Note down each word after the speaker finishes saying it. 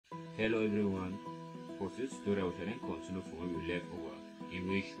Hello everyone, for this tutorial we shall then continue from where we left over, in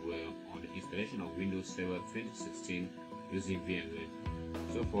which we were on the installation of Windows Server 2016 using VMware.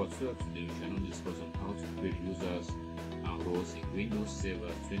 So for today we shall now discuss on how to create users and roles in Windows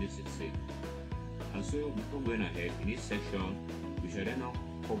Server 2016. And so before going ahead, in this section we shall then now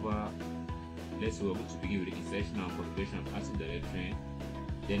cover, let's say we're going to begin with the installation and configuration of Active Directory.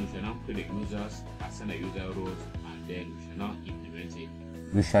 Then we shall now create the users, assign the user roles, and then we shall now implement it.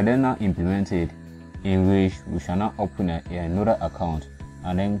 We shall then now implement it, in which we shall now open another account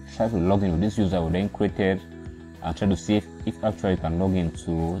and then try to log in with this user we then created and try to see if actually can log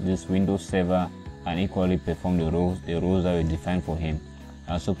into this Windows server and equally perform the roles that we defined for him.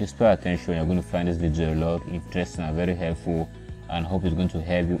 And so please pay attention, you're going to find this video a lot interesting and very helpful, and hope it's going to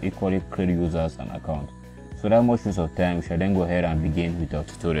help you equally create users and accounts. So without much use of time, we shall then go ahead and begin with our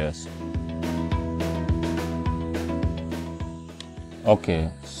tutorials. Okay,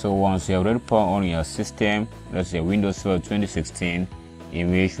 so once you have already put on your system, let's say Windows Server 2016,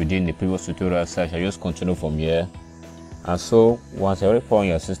 in which we did in the previous tutorial, so I shall just continue from here. And so once you already put on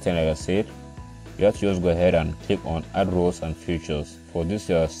your system, like I said, you have to just go ahead and click on Add Roles and Features. For this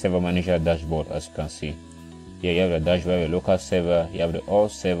Server Manager dashboard, as you can see. Here you have the dashboard, your local server, you have the all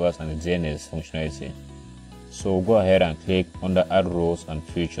servers and the DNS functionality. So go ahead and click under Add Roles and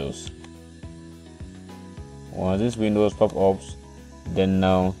Features. Once this windows pop up, then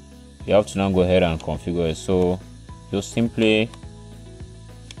now you have to now go ahead and configure it. So just simply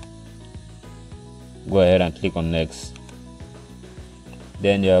go ahead and click on Next.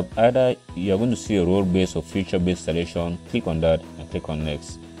 Then you have either you are going to see a role based or feature based installation. Click on that and click on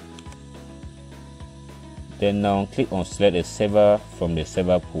Next. Then now click on select a server from the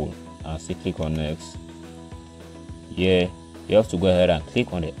server pool and still click on Next. Here you have to go ahead and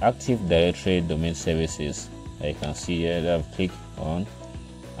click on the Active Directory domain services. As you can see here that I've clicked on,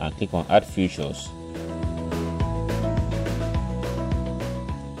 and click on Add Features.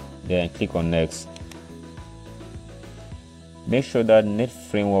 Then click on Next. Make sure that Net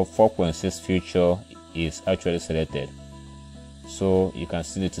Framework 4.6 feature is actually selected. So you can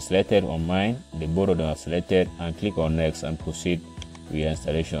see it is selected on mine, the both of them are selected, and click on Next and proceed with your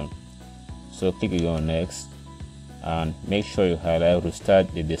installation. So click on Next and make sure you highlight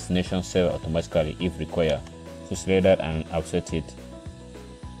Restart the destination server automatically if required. So select that and accept it.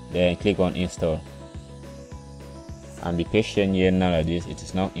 Then click on Install and be patient here. Now like this, it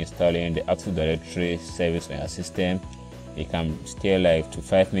is now installing the Active Directory service on your system. It can stay like to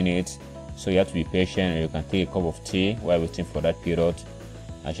 5 minutes, so you have to be patient, and you can take a cup of tea while waiting for that period.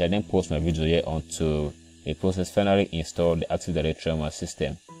 I shall then post my video here until the process finally install the Active Directory on my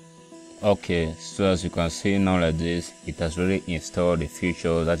system. Okay, so as you can see now like this, it has already installed the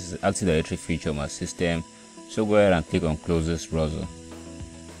feature, that is the Active Directory feature on my system. So go ahead and click on Close this browser.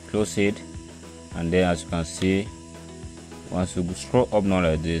 Close it, and then as you can see, once you scroll up now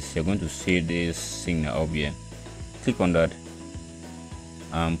like this, you're going to see this signal up here. Click on that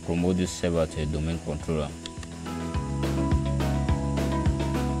and promote this server to a domain controller.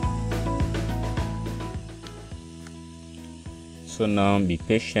 So now be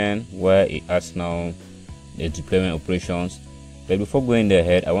patient where it adds now the deployment operations. But before going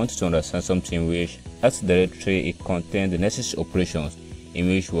ahead, I want you to understand something, which Active Directory, it contains the necessary operations in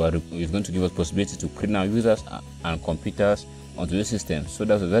which is going to give us possibility to create now users and computers onto the system. So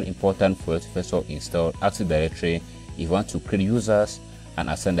that's very important for us to first of all install Active Directory if you want to create users and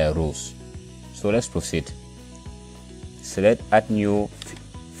assign their roles. So let's proceed. Select Add New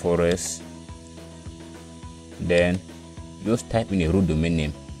Forest. Then just type in a root domain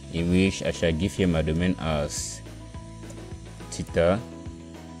name, in which I shall give here my domain as tita.local.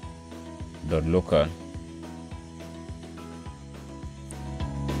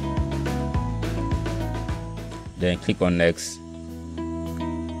 Then click on Next.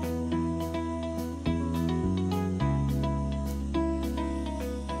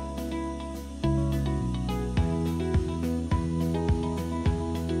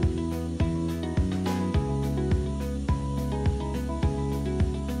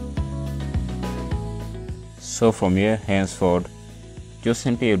 So from here henceforth, just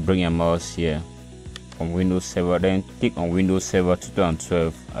simply bring your mouse here from Windows Server, then click on Windows Server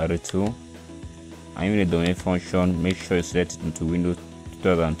 2012 R2, and in the domain function, make sure you select it into Windows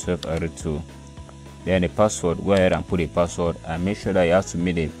 2012 R2. Then the password, go ahead and put a password, and make sure that you have to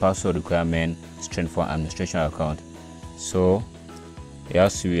meet the password requirement strength for administration account. So it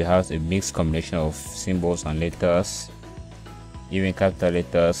has to have a mixed combination of symbols and letters, even capital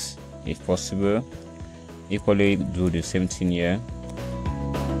letters if possible. Equally do the same thing here.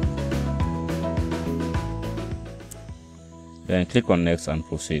 Then click on Next and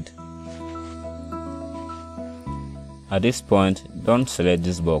proceed. At this point, don't select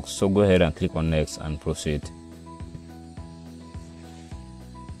this box, so go ahead and click on next and proceed.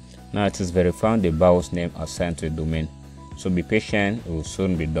 Now it is verifying the BIOS name assigned to the domain, so be patient, it will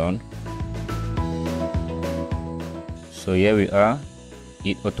soon be done. So here we are.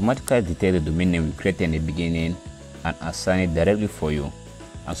 It automatically detects the domain name we created in the beginning and assign it directly for you.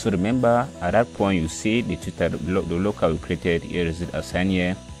 And so remember, at that point you see the Twitter, the local we created. Here is it assigned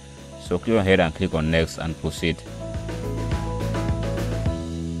here. So click on here and click on next and proceed.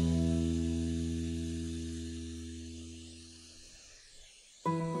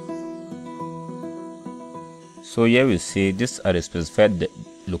 So here we see these are the specified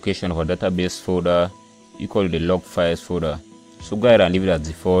location of our database folder equal to the log files folder. So go ahead and leave it as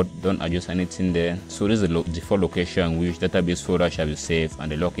default, don't adjust anything there. So this is the default location which database folder shall be saved and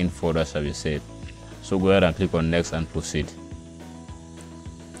the login folder shall be saved. So go ahead and click on next and proceed.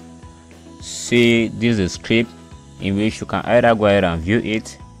 See, this is a script in which you can either go ahead and view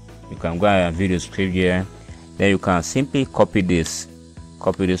it. You can go ahead and view the script here. Then you can simply copy this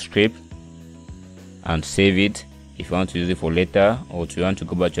script and save it if you want to use it for later, or if you want to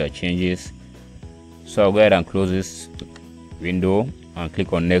go back to your changes. So I'll go ahead and close this window and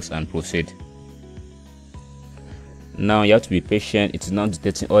click on next and proceed. Now you have to be patient, it is not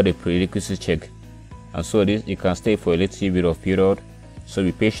detecting all the prerequisites check, and so this it can stay for a little bit of period, so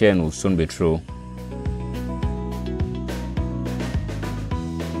be patient, will soon be through.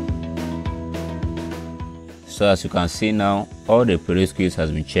 So as you can see now, all the prerequisites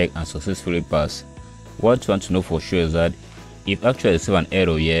has been checked and successfully passed. What you want to know for sure is that if actually receive an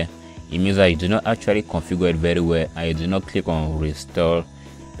error here, it means that you do not actually configure it very well and you do not click on restore,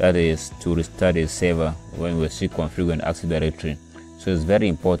 that is to restart the server when we see configuring Active Directory. So it's very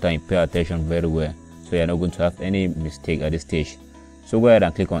important you pay attention very well, so you're not going to have any mistake at this stage. So go ahead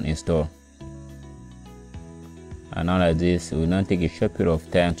and click on install, and now like this, it will now take a short period of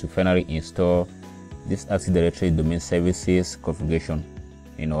time to finally install this Active Directory domain services configuration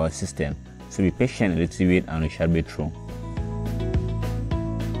in our system. So be patient a little bit and we shall be through.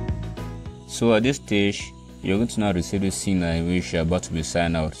 So at this stage, you're going to now receive this signal in which you're about to be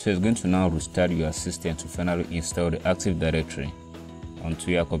signed out. So it's going to now restart your system to finally install the Active Directory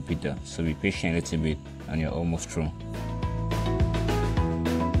onto your computer. So be patient a little bit and you're almost through.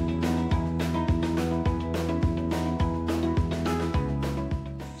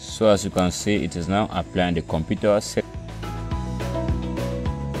 So as you can see, it is now applying the computer. So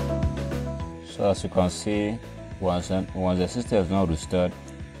as you can see, once the system is now restored,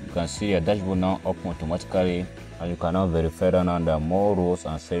 you can see your dashboard now open automatically, and you can now verify that now that more roles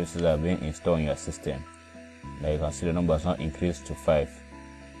and services are being installed in your system. Now you can see the number has now increased to 5.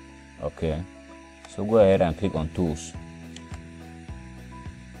 Okay, so go ahead and click on tools.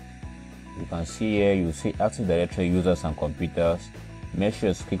 You can see here, you see Active Directory users and computers. Make sure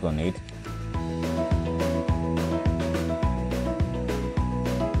you click on it.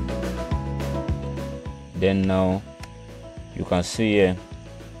 Then now you can see here,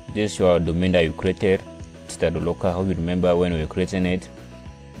 this is your domain that you created. It's the local, I hope you remember when we were creating it.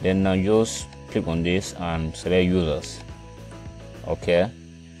 Then now just click on this and select users. Okay,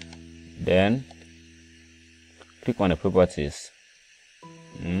 then click on the properties.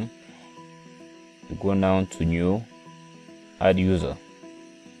 You go down to new, add user.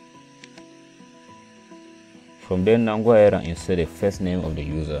 From there now go ahead and insert the first name of the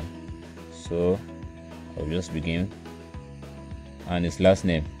user. So I'll just begin, and his last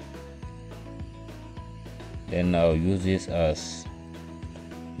name. Then I'll use this as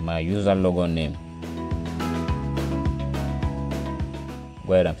my user logon name.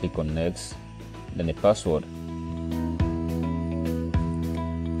 Go ahead and click on next, then the password.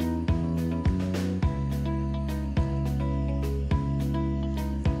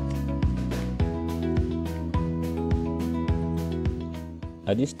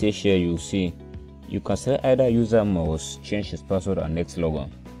 At this stage here, you'll see you can select either user must change his password and next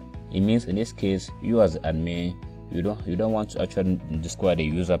logon. It means in this case, you as admin, you don't want to actually discover the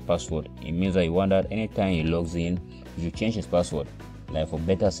user password. It means that you want that anytime he logs in, you should change his password, like for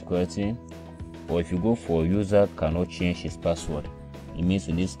better security. Or if you go for user cannot change his password, it means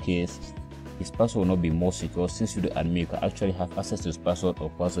in this case his password will not be more secure, since you're the admin, you can actually have access to his password or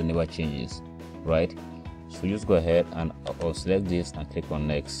password never changes, right? So just go ahead and I'll select this and click on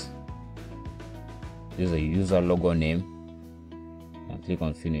next. This is a user logo name and click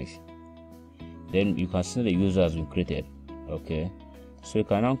on finish. Then you can see the user has been created. Okay, so you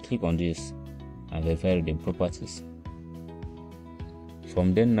can now click on this and verify the properties.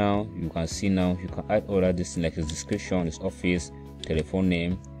 From then now you can see now you can add other this like his description, his office, telephone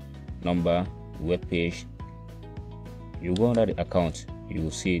name, number, web page, you go under the account, you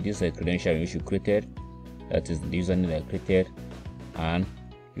will see this is a credential which you created, that is the username I created, and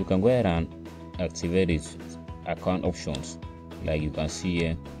you can go ahead and activate its account options like you can see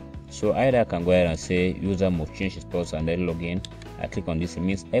here. So either I can go ahead and say user must change his password and then log in. I click on this. It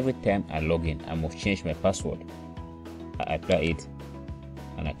means every time I log in I must change my password. I apply it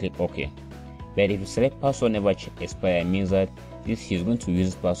and I click OK. But if you select password never expire, it means that he's going to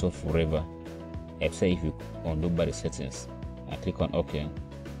use this password forever, except if you undo by the settings. I click on OK.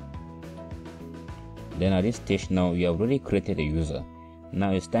 Then at this stage now you have already created a user.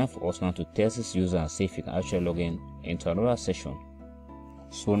 Now it's time for us now to test this user and see if you can actually log in into another session.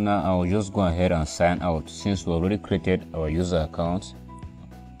 So now I will just go ahead and sign out. Since we already created our user account,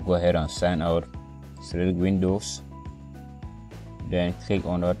 go ahead and sign out. Select Windows, then click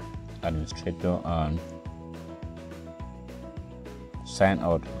on that administrator and sign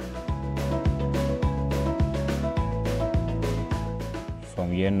out.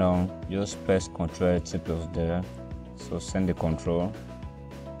 From here now, just press Ctrl+T there, so send the control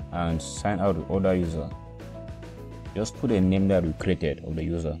and sign out the other user. Just put a name that we created of the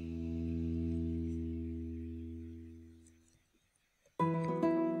user.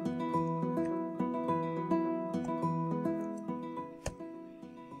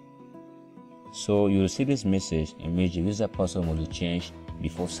 So you will see this message in which the user password must be changed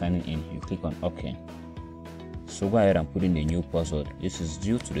before signing in. You click on OK. So go ahead and put in the new password. This is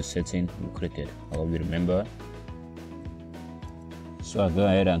due to the setting we created. I hope you remember. So I go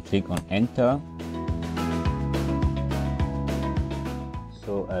ahead and click on enter.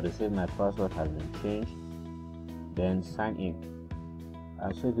 So I receive my password has been changed. Then sign in.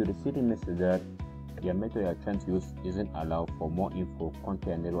 And so if you receive the message that your method you are trying to use isn't allowed, for more info,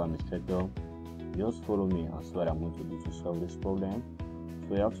 contact Network Administrator. Just follow me and see what I'm going to do to solve this problem.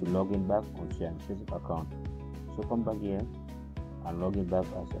 So you have to log in back onto your administrative account. So come back here and log in back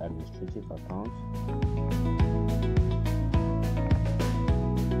as your administrative account.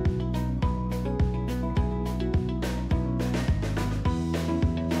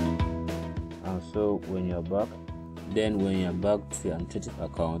 And so when you're back, to your administrative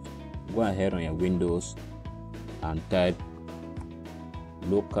account, go ahead on your Windows and type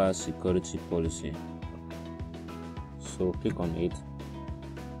local security policy. So click on it.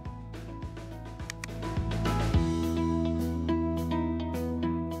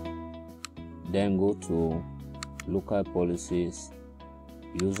 Then go to local policies,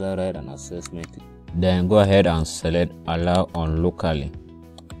 user right and assessment. Then go ahead and select allow on locally.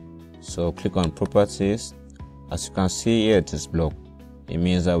 So click on properties. As you can see here, it is blocked. It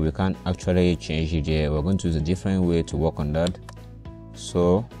means that we can't actually change it here. We're going to use a different way to work on that.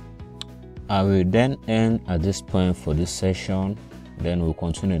 So I will then end at this point for this session. Then we'll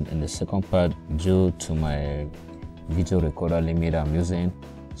continue in the second part due to my video recorder limit I'm using.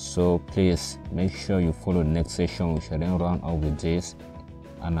 So please make sure you follow the next session. We shall then run out with this,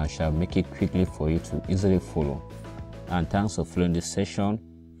 and I shall make it quickly for you to easily follow. And thanks for following this session.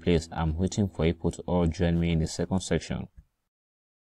 Please, I'm waiting for people to all join me in the second section.